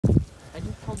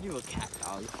called you a cat,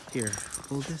 dog? Here,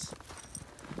 hold this.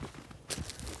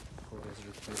 Hold this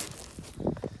real quick.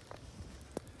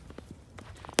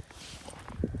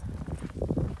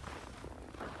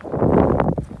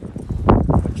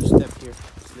 Watch your step here.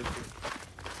 Slip here.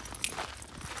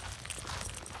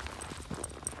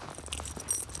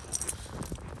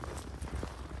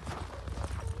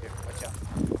 Here, watch out.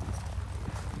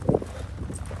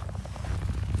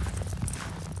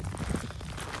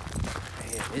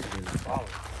 Man, this dude's falling.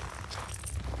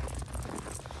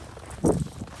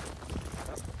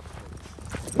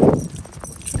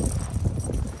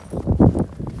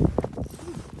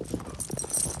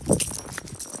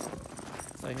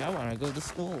 It's like, I want to go to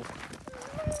school.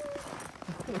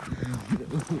 I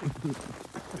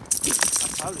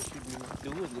probably should be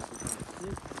doing this with my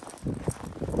slip.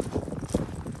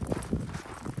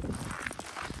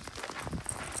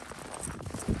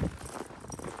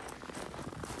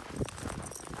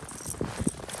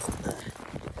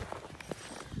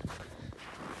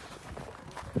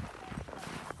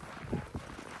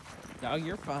 Dog,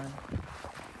 you're fine.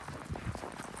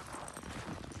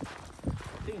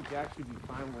 I think Jack should be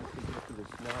fine once we get to the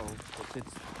snow, because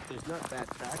there's not bad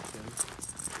traction.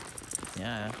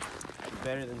 Yeah. It's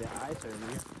better than the ice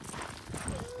earlier.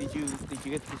 Did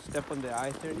you get to step on the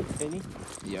ice earlier, Kenny?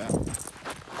 Yeah.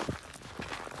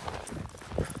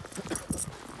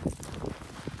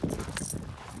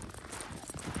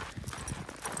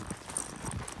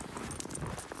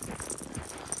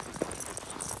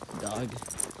 Dog.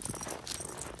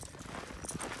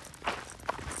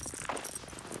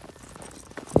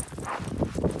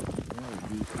 Really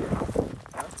deep here.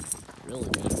 Huh? Really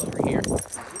deep over here.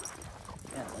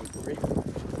 Yeah, like really.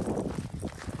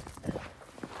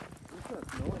 It's not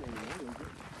snowing anymore, is it?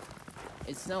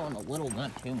 It's snowing a little,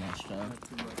 not too much though. Not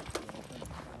too much.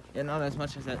 Yeah, not as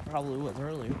much as it probably was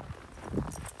earlier.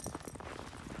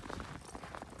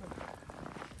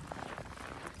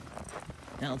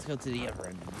 Now let's go to the other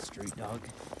end of the street, dog.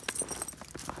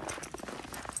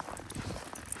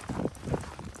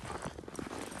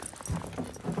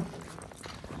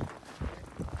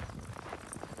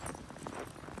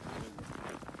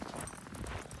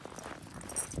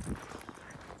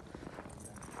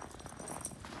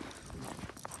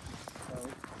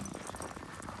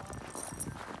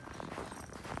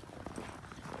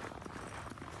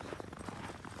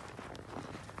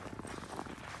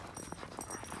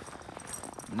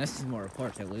 And this is more a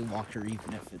park that we walk here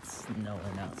even if it's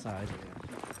snowing outside.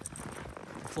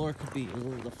 The floor could be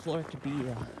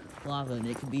lava and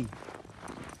it could be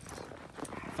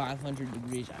 500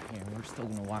 degrees out here and we're still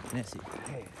gonna walk Nessie.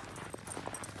 Hey,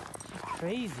 she's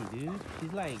crazy, dude.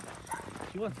 She's like,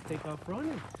 she wants to take off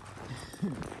running.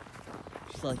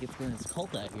 She's like, when it's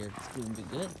cold out here, it's gonna be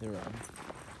good to run.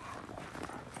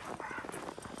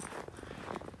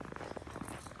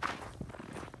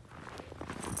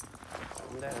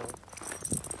 Calm down.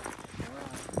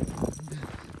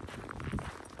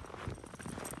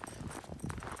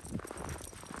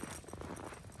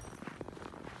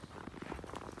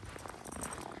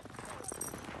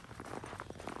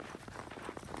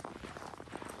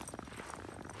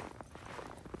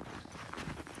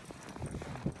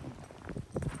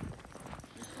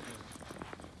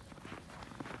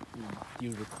 You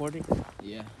recording?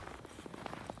 Yeah.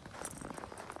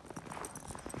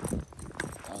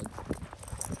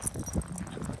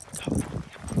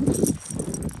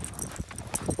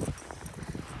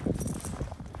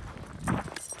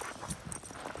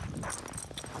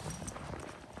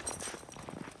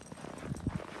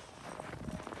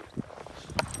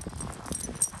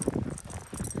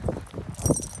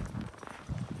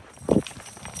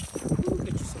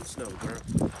 Get you some snow, girl.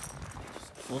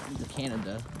 Welcome to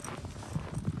Canada.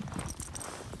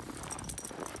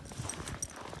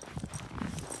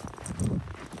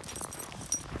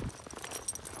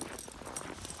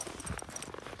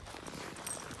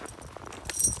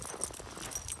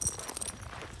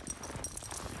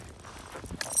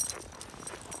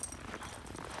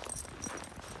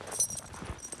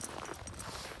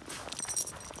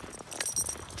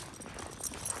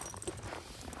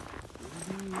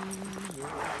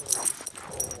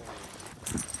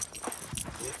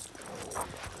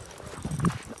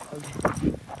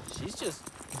 She's just,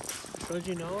 don't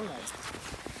you know, like,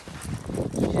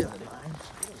 She doesn't mind.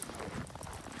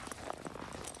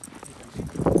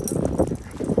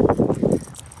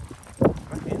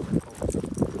 my hands are cold.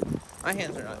 My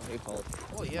hands are not too cold.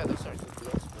 Oh yeah, those are good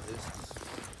gloves for this.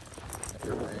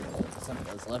 They're wearing some of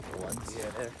those leather ones.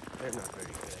 Yeah, they're not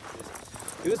very good.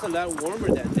 It was a lot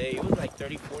warmer that day. It was like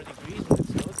 34 degrees when it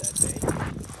snowed that day.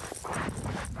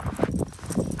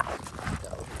 So,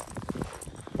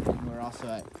 where we're also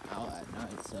out at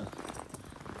night, so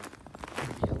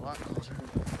it'd be a lot colder.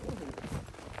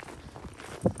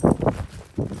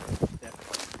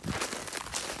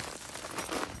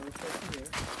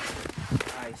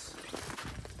 Ice.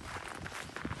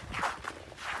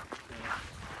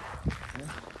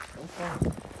 Don't fall.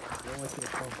 I don't want you to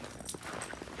fall.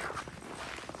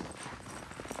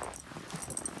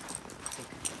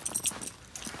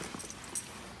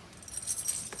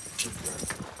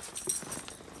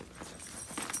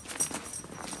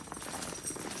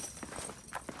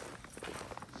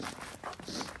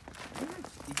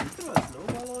 Did you throw a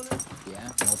snowball on it? Yeah,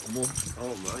 multiple.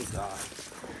 Oh my god.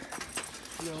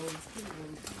 No,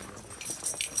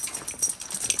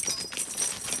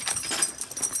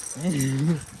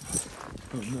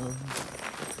 Oh no.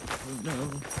 Oh no.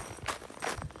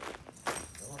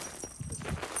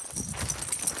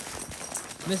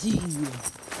 Missy!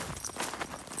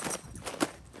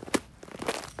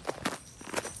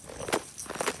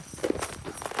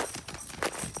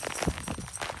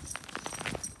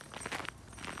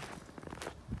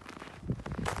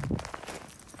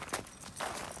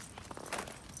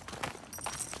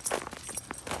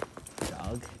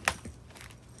 Dog.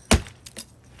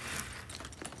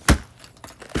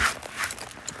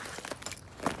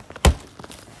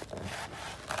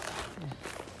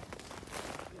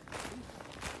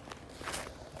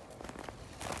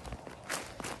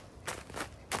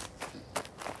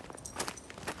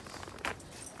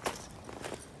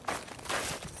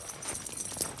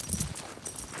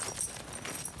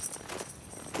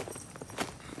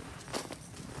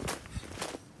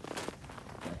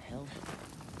 The hell?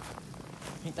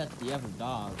 I think that's the other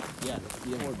dog. Yeah, that's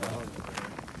the other dog.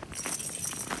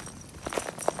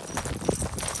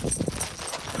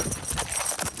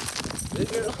 Good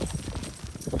girl.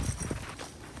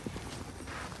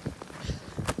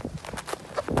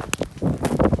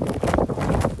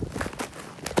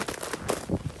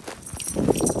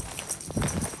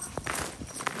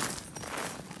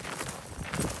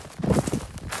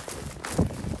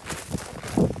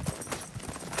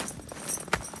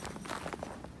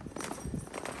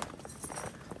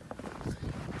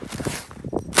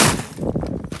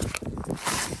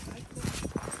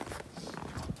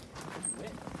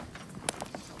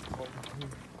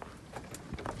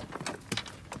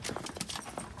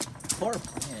 Poor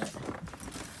plant.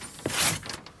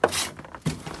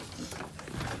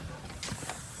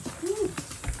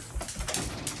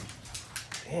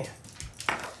 Man,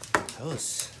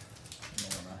 close.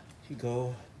 You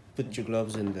go put your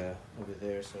gloves in the over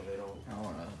there so they don't. I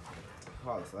wanna.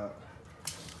 How's that?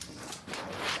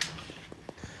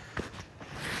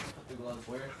 Put the gloves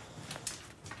where?